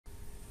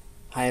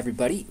Hi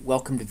everybody,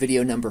 welcome to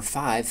video number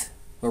 5,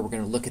 where we're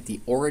going to look at the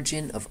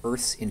origin of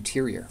Earth's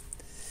interior.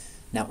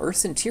 Now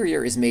Earth's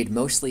interior is made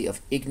mostly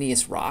of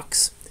igneous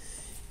rocks,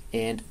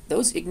 and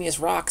those igneous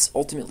rocks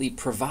ultimately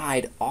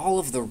provide all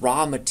of the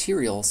raw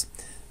materials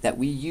that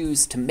we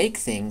use to make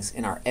things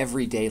in our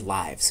everyday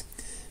lives.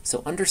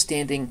 So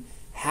understanding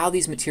how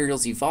these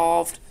materials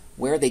evolved,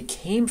 where they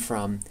came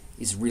from,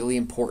 is really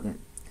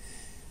important.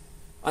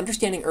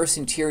 Understanding Earth's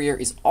interior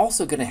is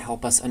also going to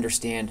help us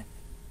understand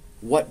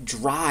what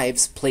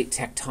drives plate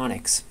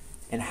tectonics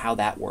and how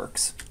that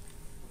works.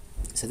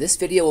 So this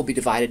video will be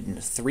divided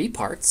into 3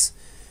 parts.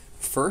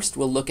 First,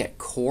 we'll look at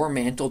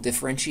core-mantle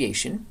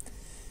differentiation.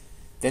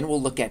 Then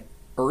we'll look at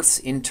Earth's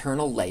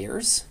internal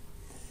layers.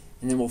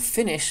 And then we'll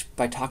finish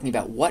by talking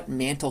about what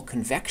mantle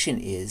convection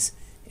is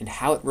and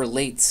how it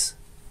relates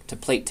to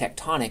plate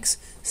tectonics,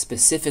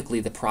 specifically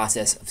the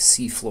process of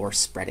seafloor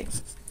spreading.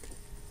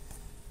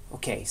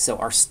 Okay, so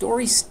our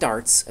story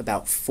starts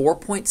about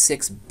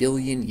 4.6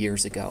 billion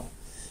years ago.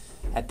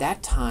 At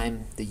that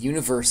time, the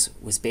universe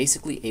was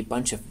basically a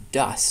bunch of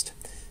dust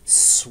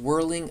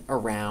swirling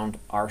around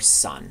our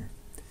sun.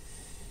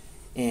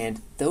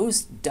 And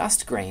those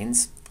dust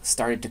grains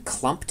started to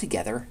clump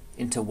together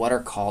into what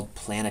are called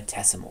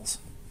planetesimals.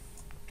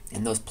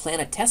 And those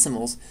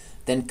planetesimals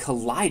then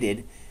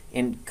collided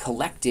and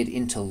collected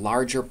into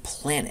larger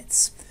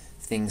planets,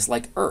 things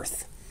like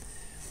Earth.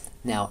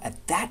 Now,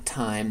 at that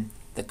time,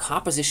 the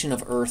composition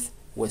of Earth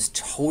was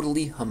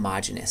totally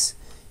homogeneous.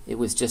 It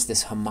was just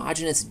this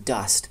homogeneous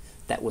dust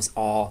that was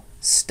all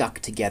stuck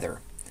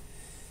together.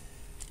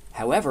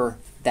 However,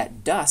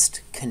 that dust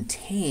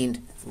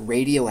contained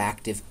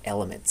radioactive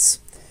elements,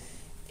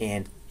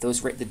 and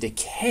the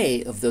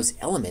decay of those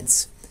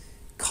elements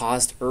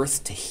caused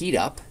Earth to heat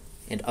up,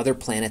 and other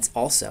planets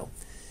also.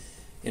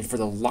 And for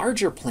the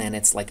larger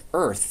planets like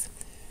Earth,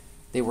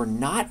 they were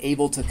not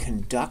able to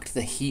conduct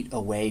the heat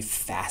away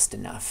fast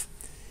enough.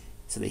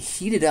 So they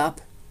heated up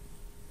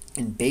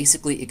and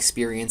basically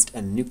experienced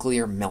a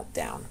nuclear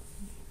meltdown.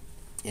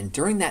 And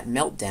during that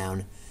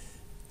meltdown,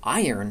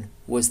 iron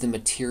was the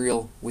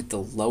material with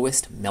the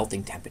lowest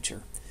melting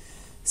temperature.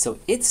 So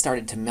it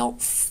started to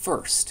melt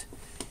first.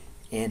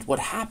 And what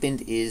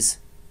happened is,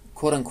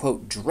 quote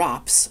unquote,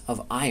 drops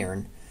of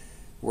iron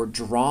were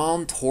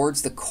drawn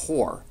towards the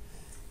core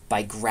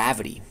by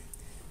gravity.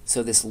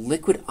 So this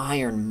liquid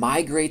iron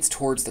migrates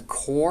towards the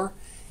core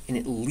and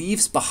it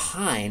leaves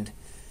behind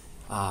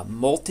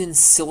molten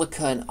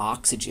silica and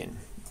oxygen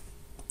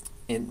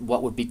in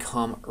what would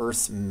become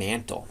Earth's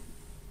mantle.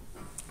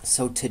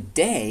 So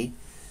today,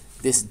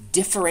 this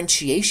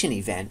differentiation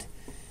event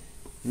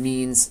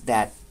means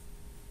that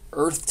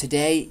Earth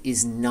today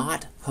is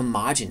not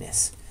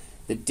homogeneous.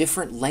 The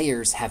different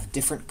layers have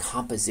different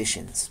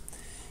compositions.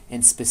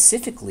 And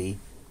specifically,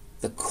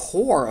 the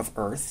core of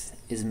Earth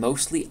is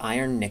mostly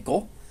iron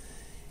nickel,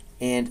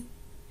 and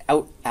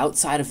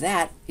outside of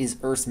that is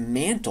Earth's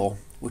mantle,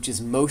 which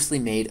is mostly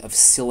made of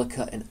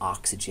silica and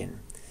oxygen.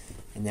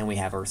 And then we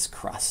have Earth's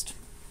crust.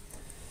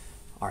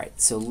 All right,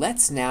 so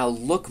let's now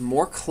look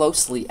more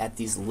closely at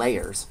these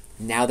layers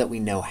now that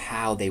we know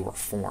how they were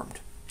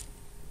formed.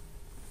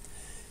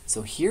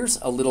 So here's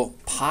a little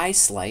pie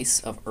slice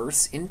of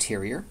Earth's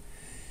interior,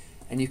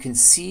 and you can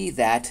see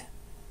that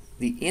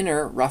the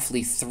inner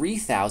roughly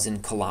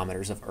 3,000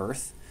 kilometers of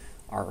Earth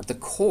are the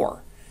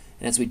core.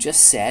 And as we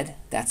just said,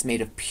 that's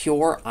made of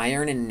pure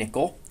iron and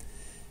nickel.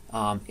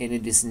 And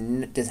it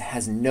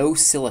has no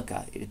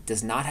silica. It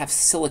does not have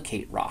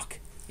silicate rock.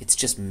 It's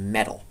just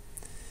metal.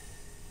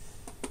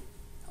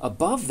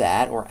 Above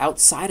that, or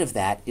outside of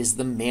that, is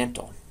the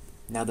mantle.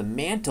 Now the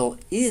mantle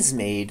is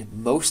made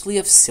mostly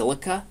of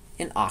silica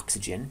and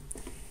oxygen,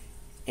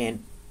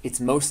 and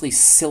it's mostly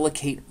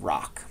silicate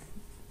rock.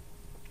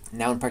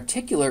 Now in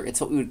particular,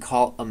 it's what we would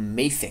call a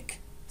mafic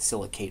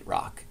silicate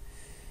rock.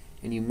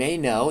 And you may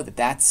know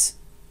that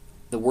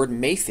the word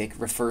mafic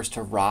refers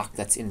to rock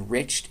that's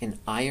enriched in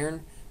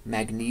iron,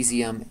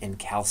 magnesium, and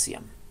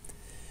calcium.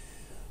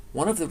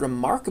 One of the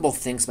remarkable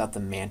things about the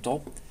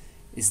mantle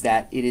is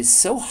that it is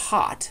so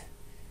hot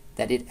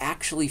that it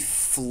actually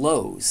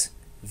flows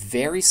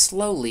very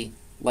slowly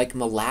like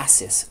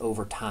molasses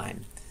over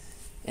time.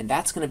 And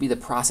that's going to be the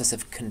process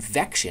of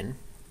convection,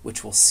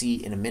 which we'll see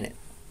in a minute.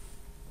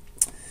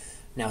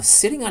 Now,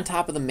 sitting on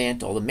top of the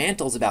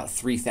mantle is about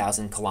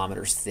 3,000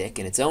 kilometers thick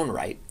in its own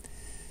right.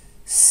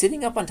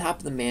 Sitting up on top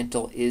of the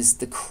mantle is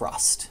the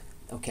crust,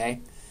 okay?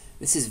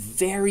 This is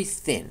very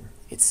thin.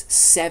 It's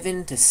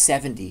 7 to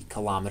 70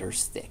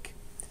 kilometers thick.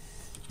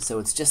 So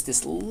it's just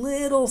this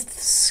little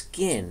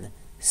skin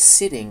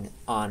sitting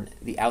on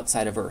the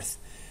outside of Earth,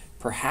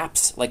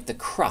 perhaps like the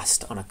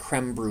crust on a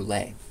creme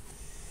brulee.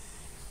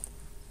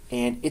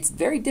 And it's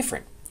very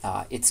different.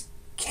 It's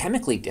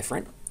chemically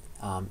different.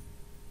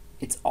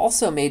 It's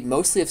also made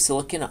mostly of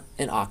silicon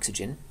and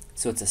oxygen,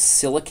 so it's a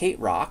silicate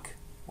rock,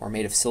 or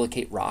made of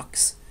silicate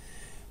rocks,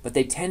 but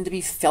they tend to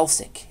be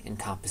felsic in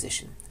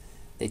composition.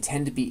 They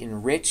tend to be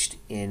enriched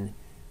in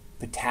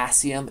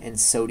potassium and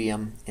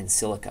sodium and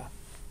silica.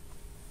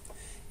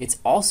 It's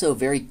also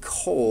very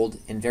cold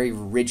and very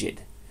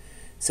rigid.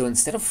 So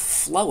instead of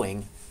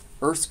flowing,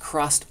 Earth's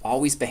crust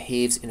always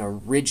behaves in a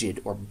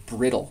rigid or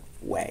brittle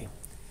way.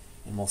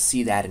 And we'll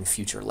see that in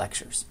future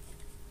lectures.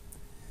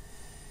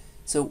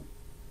 So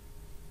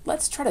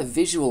let's try to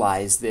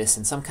visualize this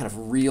in some kind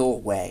of real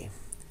way.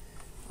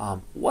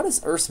 What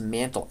does Earth's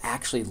mantle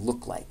actually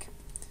look like?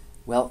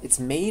 Well, it's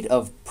made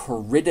of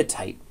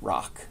peridotite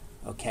rock,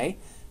 okay?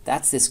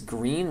 That's this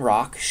green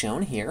rock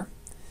shown here.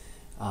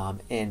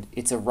 And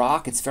it's a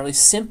rock, it's fairly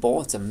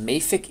simple. It's a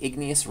mafic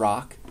igneous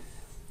rock.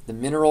 The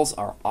minerals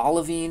are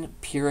olivine,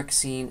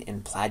 pyroxene,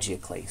 and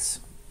plagioclase.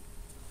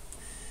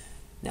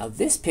 Now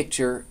this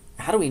picture,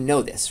 how do we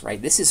know this,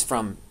 right? This is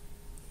from,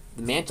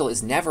 the mantle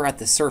is never at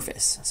the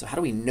surface. So how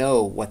do we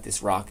know what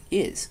this rock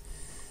is?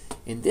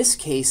 In this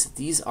case,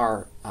 these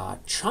are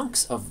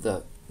chunks of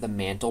the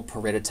mantle,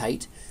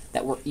 peridotite,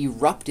 that were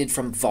erupted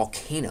from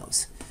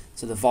volcanoes.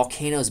 So the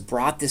volcanoes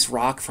brought this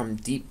rock from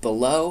deep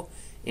below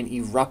and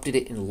erupted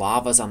it in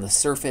lavas on the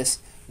surface,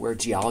 where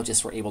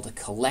geologists were able to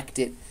collect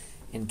it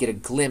and get a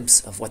glimpse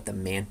of what the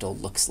mantle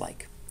looks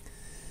like.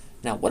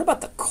 Now, what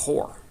about the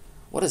core?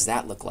 What does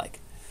that look like?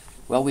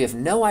 Well, we have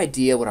no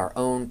idea what our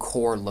own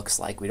core looks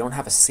like. We don't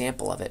have a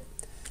sample of it.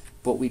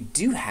 But we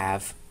do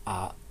have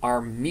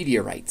our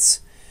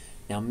meteorites.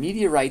 Now,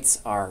 meteorites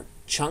are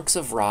chunks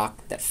of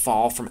rock that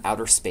fall from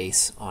outer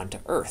space onto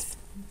Earth.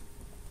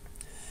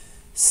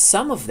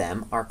 Some of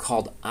them are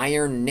called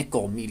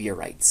iron-nickel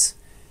meteorites,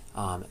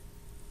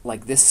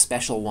 like this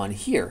special one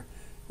here,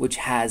 which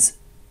has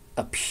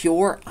a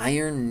pure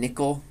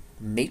iron-nickel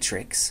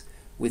matrix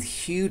with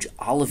huge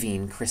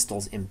olivine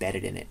crystals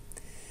embedded in it.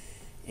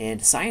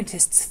 And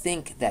scientists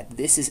think that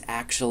this is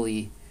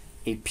actually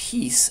a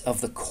piece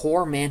of the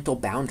core-mantle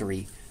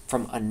boundary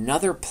from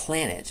another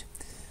planet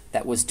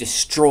that was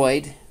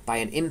destroyed by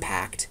an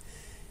impact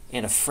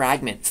and a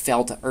fragment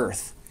fell to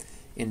Earth.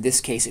 In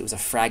this case, it was a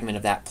fragment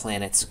of that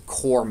planet's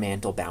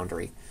core-mantle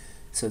boundary.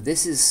 So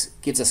this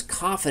gives us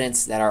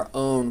confidence that our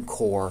own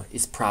core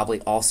is probably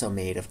also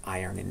made of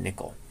iron and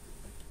nickel.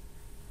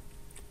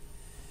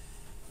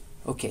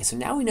 Okay, so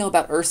now we know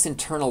about Earth's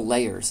internal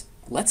layers.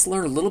 Let's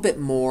learn a little bit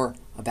more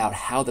about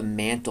how the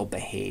mantle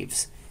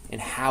behaves and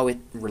how it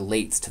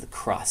relates to the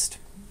crust.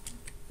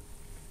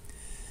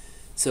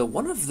 So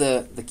one of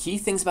the key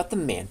things about the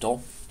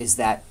mantle is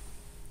that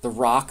the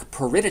rock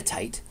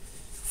peridotite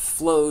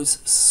flows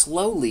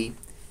slowly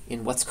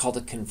in what's called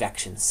a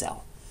convection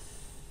cell.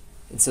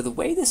 And so the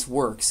way this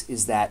works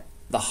is that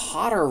the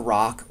hotter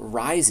rock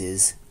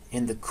rises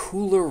and the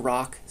cooler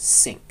rock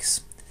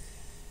sinks.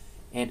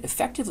 And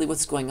effectively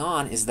what's going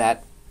on is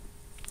that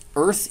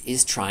Earth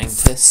is trying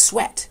to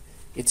sweat.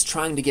 It's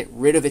trying to get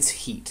rid of its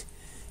heat.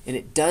 And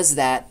it does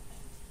that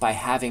by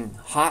having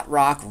hot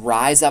rock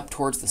rise up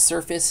towards the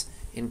surface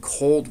and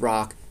cold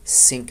rock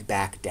sink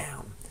back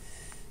down.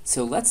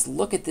 So let's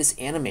look at this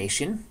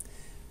animation,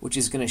 which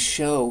is going to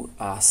show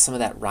some of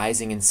that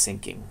rising and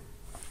sinking.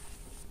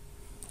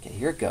 Okay,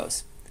 here it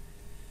goes.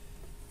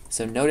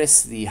 So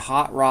notice the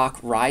hot rock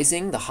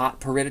rising, the hot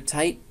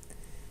peridotite,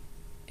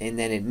 and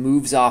then it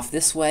moves off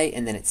this way,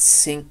 and then it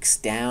sinks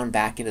down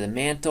back into the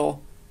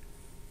mantle.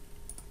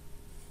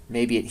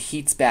 Maybe it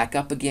heats back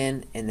up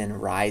again and then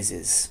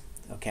rises.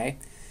 Okay?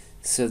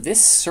 So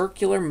this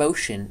circular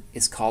motion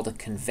is called a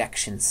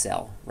convection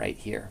cell right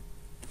here.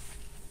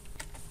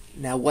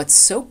 Now what's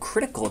so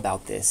critical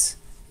about this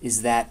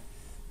is that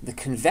the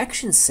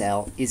convection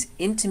cell is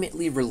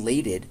intimately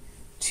related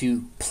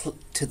to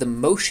the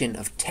motion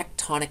of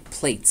tectonic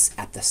plates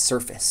at the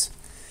surface.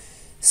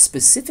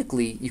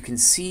 Specifically, you can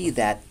see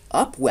that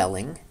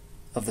upwelling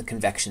of the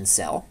convection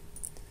cell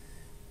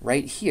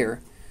right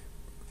here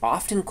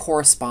often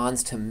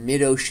corresponds to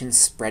mid-ocean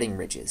spreading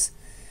ridges.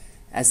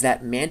 As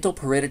that mantle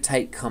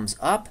peridotite comes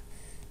up,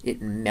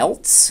 it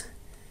melts,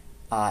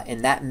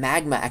 and that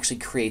magma actually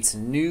creates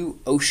new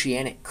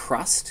oceanic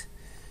crust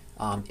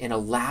and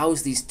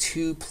allows these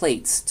two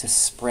plates to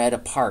spread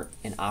apart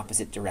in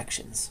opposite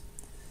directions.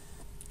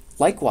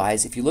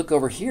 Likewise, if you look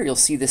over here, you'll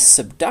see this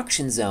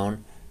subduction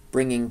zone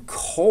bringing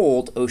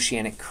cold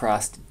oceanic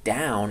crust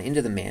down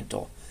into the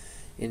mantle.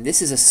 And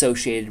this is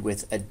associated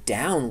with a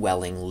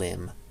downwelling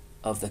limb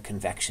of the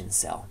convection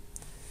cell.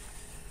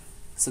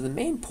 So the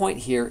main point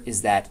here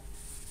is that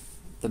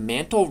the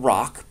mantle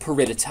rock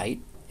peridotite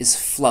is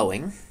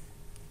flowing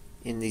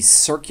in these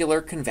circular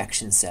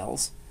convection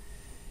cells,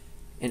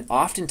 and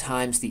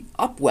oftentimes the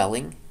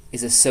upwelling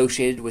is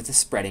associated with a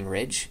spreading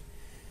ridge,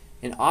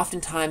 and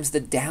oftentimes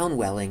the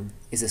downwelling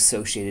is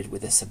associated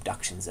with a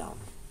subduction zone.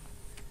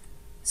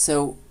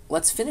 So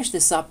let's finish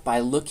this up by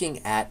looking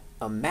at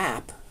a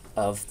map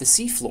of the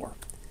seafloor.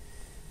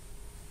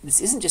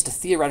 This isn't just a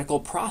theoretical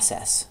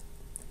process.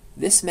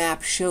 This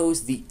map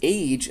shows the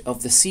age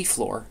of the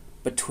seafloor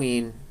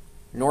between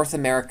North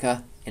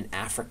America and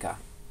Africa.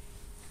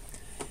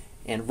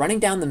 And running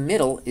down the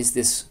middle is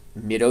this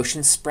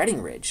mid-ocean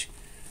spreading ridge,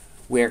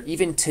 where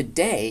even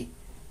today,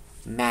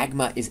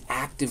 magma is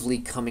actively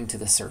coming to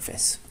the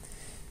surface.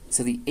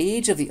 So the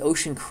age of the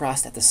ocean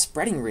crust at the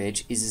spreading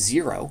ridge is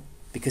 0,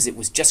 because it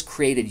was just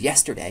created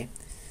yesterday.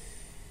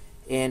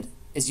 And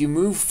as you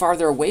move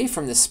farther away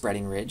from this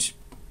spreading ridge,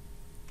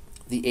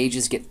 the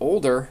ages get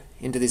older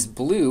into this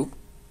blue,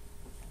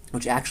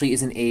 which actually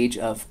is an age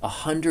of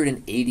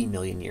 180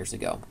 million years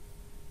ago.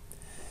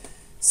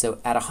 So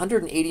at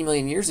 180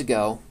 million years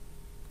ago,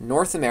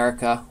 North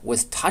America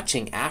was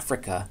touching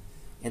Africa,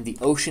 and the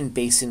ocean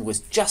basin was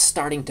just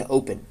starting to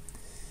open.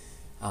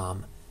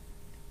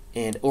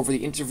 And over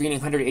the intervening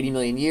 180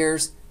 million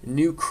years,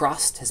 new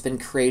crust has been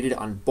created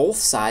on both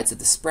sides of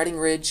the spreading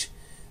ridge,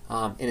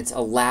 and it's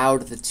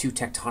allowed the two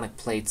tectonic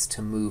plates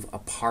to move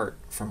apart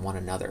from one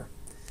another.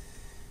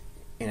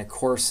 And of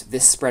course,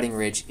 this spreading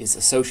ridge is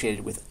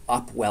associated with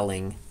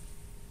upwelling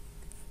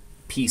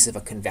piece of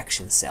a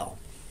convection cell.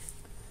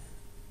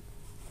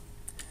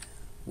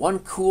 One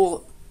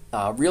cool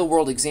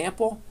real-world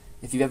example,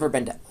 if you've ever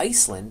been to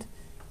Iceland,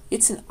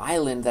 it's an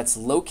island that's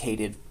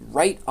located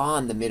right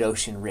on the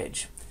mid-ocean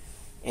ridge.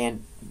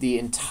 And the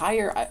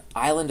entire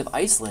island of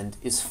Iceland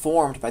is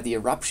formed by the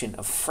eruption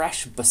of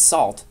fresh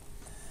basalt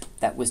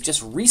that was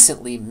just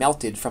recently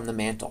melted from the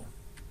mantle.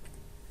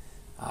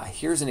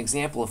 Here's an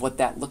example of what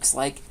that looks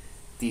like.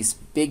 These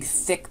big,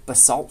 thick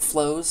basalt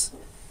flows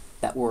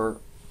that were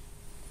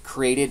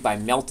created by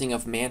melting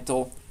of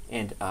mantle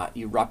and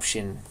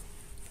eruption.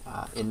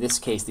 In this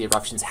case, the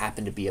eruptions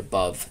happen to be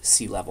above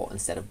sea level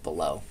instead of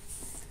below.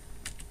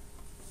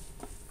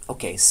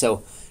 Okay,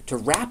 so to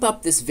wrap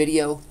up this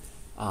video,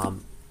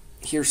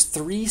 here's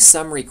 3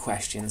 summary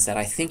questions that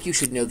I think you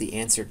should know the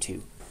answer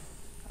to.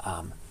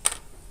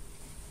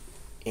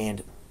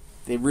 And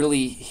they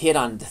really hit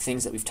on the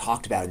things that we've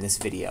talked about in this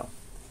video.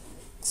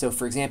 So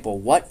for example,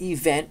 what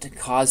event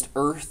caused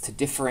Earth to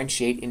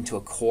differentiate into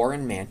a core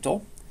and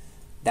mantle?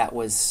 That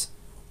was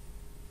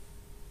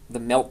the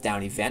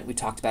meltdown event we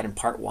talked about in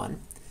part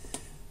 1.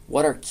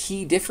 What are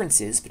key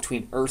differences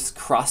between Earth's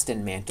crust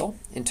and mantle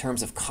in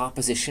terms of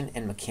composition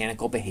and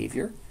mechanical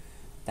behavior?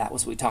 That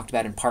was what we talked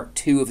about in part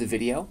 2 of the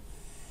video.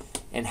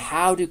 And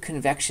how do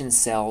convection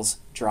cells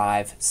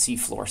drive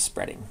seafloor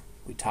spreading?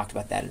 We talked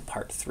about that in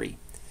part 3.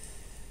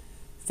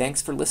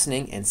 Thanks for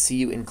listening, and see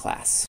you in class.